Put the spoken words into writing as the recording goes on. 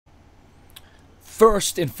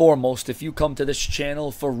First and foremost, if you come to this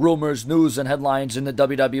channel for rumors, news, and headlines in the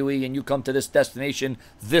WWE, and you come to this destination,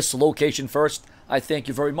 this location first, I thank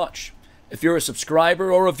you very much. If you're a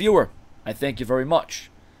subscriber or a viewer, I thank you very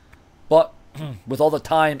much. But with all the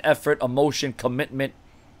time, effort, emotion, commitment,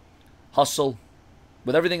 hustle,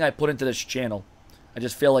 with everything I put into this channel, I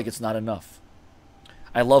just feel like it's not enough.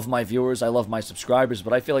 I love my viewers, I love my subscribers,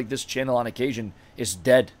 but I feel like this channel on occasion is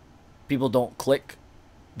dead. People don't click,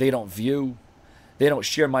 they don't view, they don't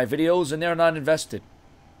share my videos, and they're not invested.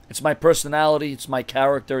 It's my personality, it's my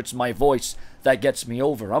character, it's my voice that gets me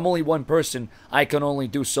over. I'm only one person, I can only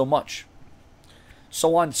do so much.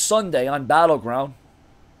 So on Sunday, on Battleground,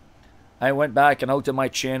 I went back and out to my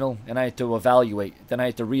channel, and I had to evaluate, then I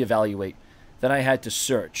had to reevaluate, then I had to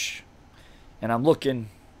search. And I'm looking,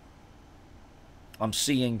 I'm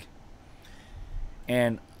seeing,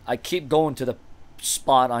 and I keep going to the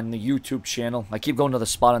spot on the YouTube channel. I keep going to the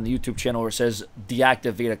spot on the YouTube channel where it says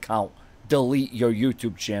deactivate account, delete your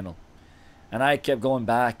YouTube channel. And I kept going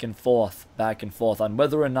back and forth on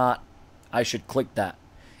whether or not I should click that.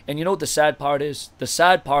 And you know what the sad part is? The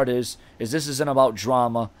sad part is this isn't about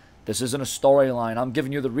drama. This isn't a storyline. I'm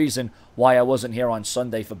giving you the reason why I wasn't here on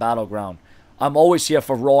Sunday for Battleground. I'm always here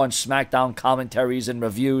for Raw and SmackDown commentaries and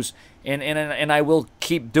reviews, and I will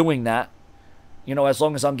keep doing that. You know, as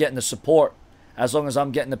long as I'm getting the support, as long as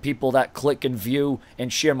I'm getting the people that click and view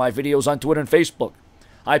and share my videos on Twitter and Facebook.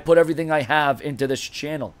 I put everything I have into this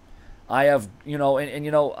channel. I have, you know, and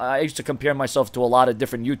you know, I used to compare myself to a lot of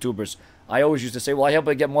different YouTubers. I always used to say, well, I hope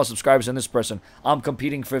I get more subscribers than this person. I'm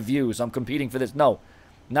competing for views. I'm competing for this. No.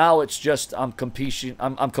 Now it's just I'm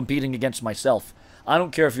competing against myself. I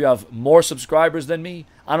don't care if you have more subscribers than me.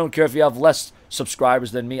 I don't care if you have less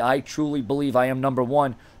subscribers than me. I truly believe I am number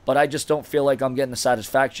one, but I just don't feel like I'm getting the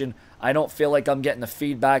satisfaction. I don't feel like I'm getting the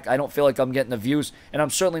feedback. I don't feel like I'm getting the views, and I'm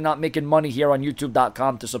certainly not making money here on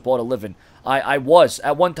YouTube.com to support a living. I was.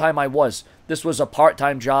 At one time I was. This was a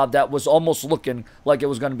part-time job that was almost looking like it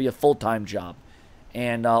was going to be a full-time job.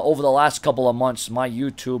 And over the last couple of months, my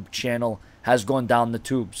YouTube channel has gone down the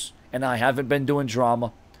tubes. And I haven't been doing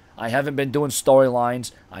drama. I haven't been doing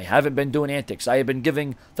storylines. I haven't been doing antics. I have been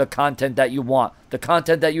giving the content that you want, the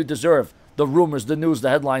content that you deserve, the rumors, the news, the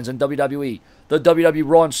headlines in WWE, the WWE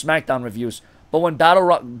Raw and SmackDown reviews. But when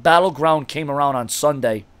Battleground came around on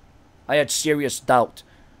Sunday, I had serious doubt.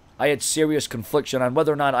 I had serious confliction on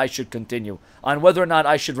whether or not I should continue, on whether or not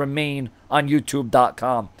I should remain on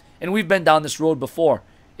YouTube.com. And we've been down this road before.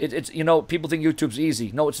 It's you know, people think YouTube's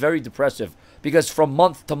easy. No, it's very depressive, because from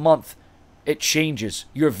month to month, it changes.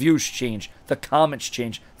 Your views change. The comments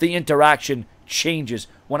change. The interaction changes.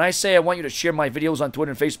 When I say I want you to share my videos on Twitter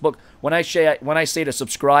and Facebook, when I say to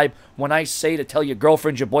subscribe, when I say to tell your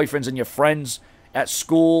girlfriends, your boyfriends, and your friends at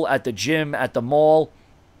school, at the gym, at the mall,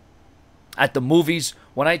 at the movies,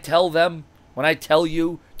 when I tell them, when I tell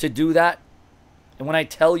you to do that, and when I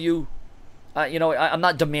tell you, you know, I'm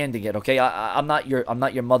not demanding it, okay? I'm not your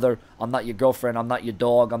mother. I'm not your girlfriend. I'm not your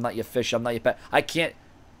dog. I'm not your fish. I'm not your pet. I can't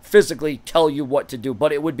physically tell you what to do,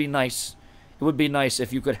 but it would be nice. It would be nice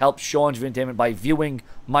if you could help Sean's Entertainment by viewing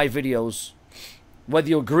my videos, whether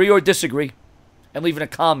you agree or disagree, and leaving a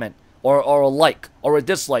comment, or a like, or a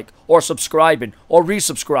dislike, or subscribing, or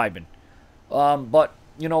resubscribing. But,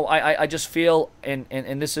 you know, I just feel, and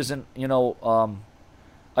this isn't, you know,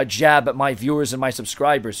 a jab at my viewers and my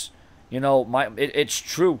subscribers. You know, it's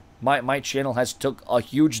true. My channel has took a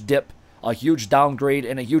huge dip, a huge downgrade,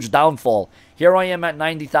 and a huge downfall. Here I am at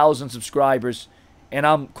 90,000 subscribers, and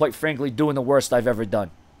I'm, quite frankly, doing the worst I've ever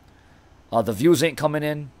done. The views ain't coming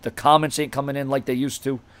in. The comments ain't coming in like they used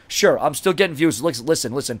to. Sure, I'm still getting views.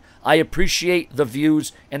 Listen. I appreciate the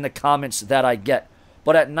views and the comments that I get.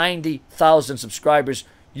 But at 90,000 subscribers,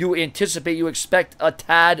 you expect a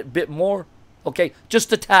tad bit more? Okay,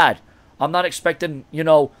 just a tad. I'm not expecting, you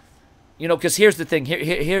know, because here's the thing.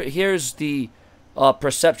 Here's the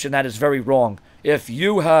perception that is very wrong. If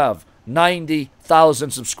you have 90,000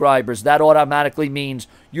 subscribers, that automatically means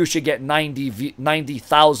you should get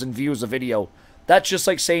 90,000 views a video. That's just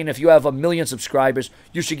like saying if you have 1 million subscribers,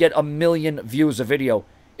 you should get 1 million views a video.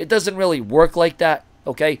 It doesn't really work like that,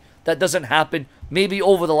 okay? That doesn't happen. Maybe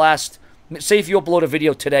over the last, say if you upload a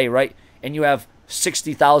video today, right, and you have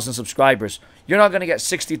 60,000 subscribers, you're not going to get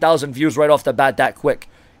 60,000 views right off the bat that quick.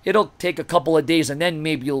 It'll take a couple of days, and then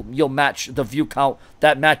maybe you'll match the view count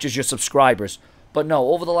that matches your subscribers. But no,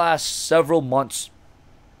 over the last several months,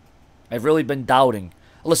 I've really been doubting.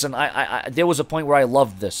 Listen, there was a point where I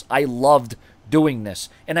loved this. I loved doing this,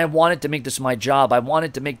 and I wanted to make this my job. I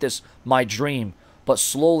wanted to make this my dream. But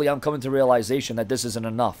slowly, I'm coming to realization that this isn't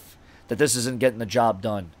enough, that this isn't getting the job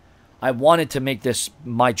done. I wanted to make this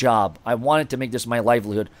my job. I wanted to make this my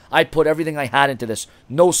livelihood. I put everything I had into this.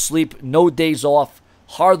 No sleep, no days off,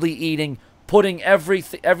 hardly eating, putting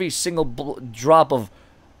every single drop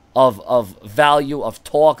of value, of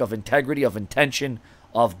talk, of integrity, of intention,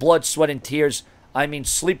 of blood, sweat, and tears. I mean,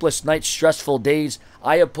 sleepless nights, stressful days.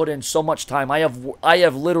 I have put in so much time. I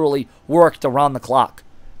have literally worked around the clock.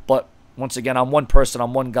 But once again, I'm one person,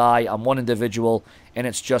 I'm one guy, I'm one individual, and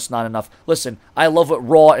it's just not enough. Listen, I love what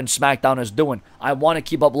Raw and SmackDown is doing. I want to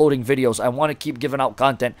keep uploading videos. I want to keep giving out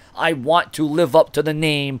content. I want to live up to the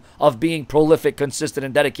name of being prolific, consistent,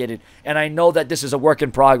 and dedicated. And I know that this is a work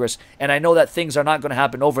in progress, and I know that things are not going to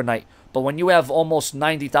happen overnight. But when you have almost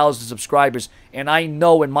 90,000 subscribers, and I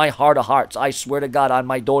know in my heart of hearts, I swear to God on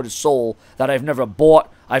my daughter's soul, that I've never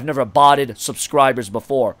botted subscribers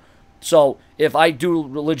before. So if I do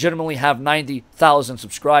legitimately have 90,000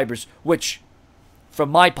 subscribers, which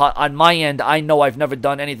from on my end, I know I've never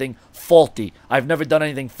done anything faulty. I've never done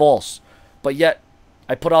anything false. But yet,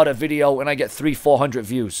 I put out a video and I get 300-400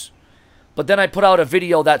 views. But then I put out a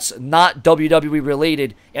video that's not WWE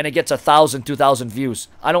related and it gets 1,000, 2,000 views.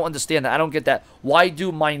 I don't understand that. I don't get that. Why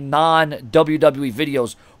do my non-WWE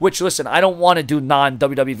videos, which, listen, I don't want to do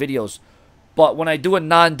non-WWE videos. But when I do a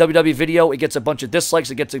non-WWE video, it gets a bunch of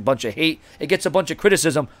dislikes, it gets a bunch of hate, it gets a bunch of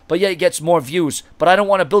criticism, but yet it gets more views. But I don't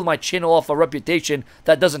want to build my channel off a reputation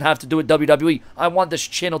that doesn't have to do with WWE. I want this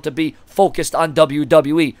channel to be focused on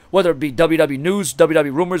WWE, whether it be WWE News,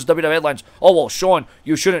 WWE Rumors, WWE Headlines. Oh, well, Sean,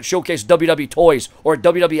 you shouldn't showcase WWE toys or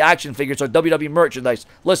WWE action figures or WWE merchandise.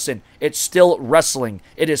 Listen, it's still wrestling.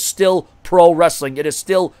 It is still pro wrestling. It is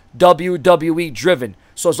still WWE driven.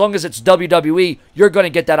 So as long as it's WWE, you're going to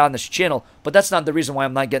get that on this channel. But that's not the reason why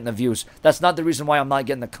I'm not getting the views. That's not the reason why I'm not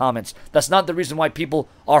getting the comments. That's not the reason why people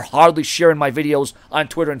are hardly sharing my videos on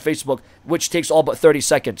Twitter and Facebook, which takes all but 30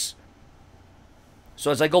 seconds.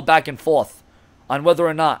 So as I go back and forth on whether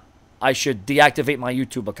or not I should deactivate my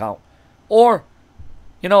YouTube account. Or,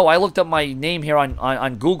 you know, I looked up my name here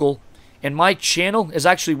on Google, and my channel is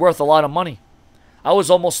actually worth a lot of money. I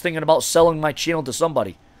was almost thinking about selling my channel to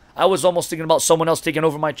somebody. I was almost thinking about someone else taking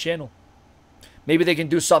over my channel. Maybe they can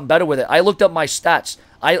do something better with it. I looked up my stats.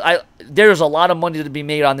 There's a lot of money to be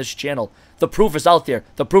made on this channel. The proof is out there.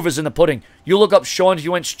 The proof is in the pudding. You look up Sean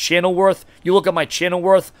Hewitt's channel worth. You look up my channel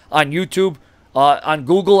worth on YouTube, on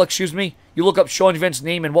Google, excuse me. You look up Sean Hewitt's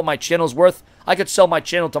name and what my channel's worth. I could sell my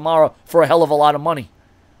channel tomorrow for a hell of a lot of money.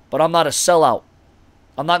 But I'm not a sellout.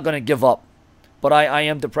 I'm not going to give up. But I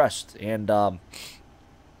am depressed. And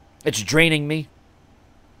it's draining me.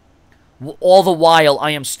 All the while,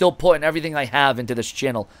 I am still putting everything I have into this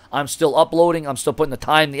channel. I'm still uploading. I'm still putting the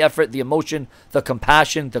time, the effort, the emotion, the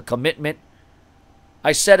compassion, the commitment.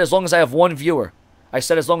 I said as long as I have one viewer, I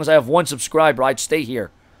said as long as I have one subscriber, I'd stay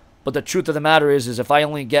here. But the truth of the matter is if I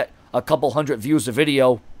only get a couple hundred views a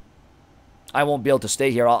video, I won't be able to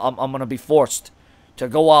stay here. I'm going to be forced to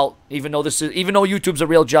go out, even though YouTube's a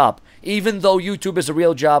real job. Even though YouTube is a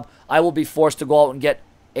real job, I will be forced to go out and get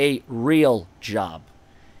a real job.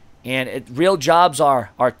 And real jobs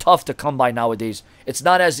are tough to come by nowadays. It's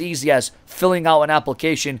not as easy as filling out an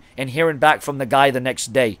application and hearing back from the guy the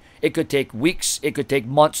next day. It could take weeks, it could take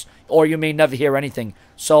months, or you may never hear anything.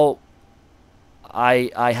 So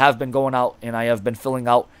I have been going out and I have been filling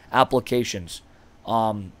out applications.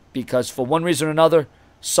 Because for one reason or another,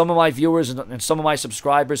 some of my viewers and some of my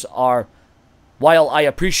subscribers are, while I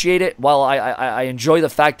appreciate it, while I enjoy the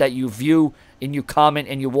fact that you view and you comment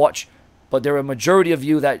and you watch, but there are a majority of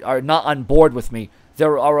you that are not on board with me.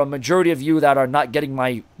 There are a majority of you that are not getting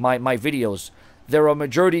my videos. There are a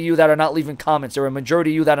majority of you that are not leaving comments. There are a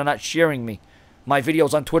majority of you that are not sharing my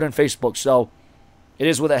videos on Twitter and Facebook. So it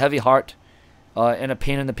is with a heavy heart and a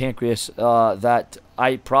pain in the pancreas that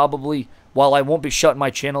I probably, while I won't be shutting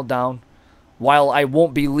my channel down, while I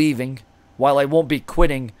won't be leaving, while I won't be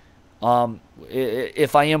quitting,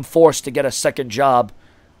 if I am forced to get a second job,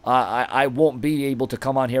 I won't be able to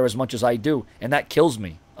come on here as much as I do, and that kills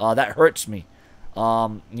me. That hurts me.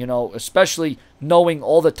 You know, especially knowing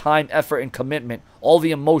all the time, effort, and commitment, all the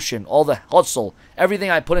emotion, all the hustle, everything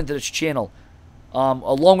I put into this channel,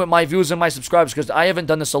 along with my views and my subscribers, because I haven't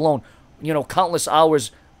done this alone. You know, countless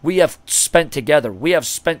hours we have spent together. We have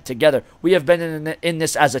spent together. We have been in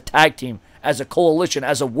this as a tag team, as a coalition,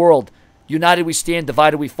 as a world. United we stand,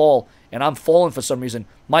 divided we fall. And I'm falling for some reason.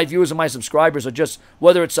 My viewers and my subscribers are just,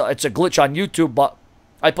 whether it's a glitch on YouTube, but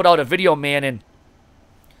I put out a video, man, and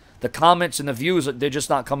the comments and the views, they're just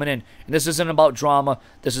not coming in. And this isn't about drama.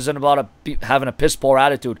 This isn't about having a piss-poor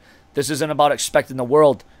attitude. This isn't about expecting the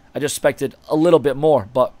world. I just expected a little bit more,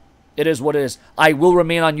 but it is what it is. I will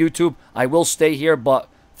remain on YouTube. I will stay here, but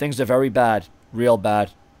things are very bad, real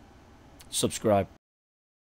bad. subscribe.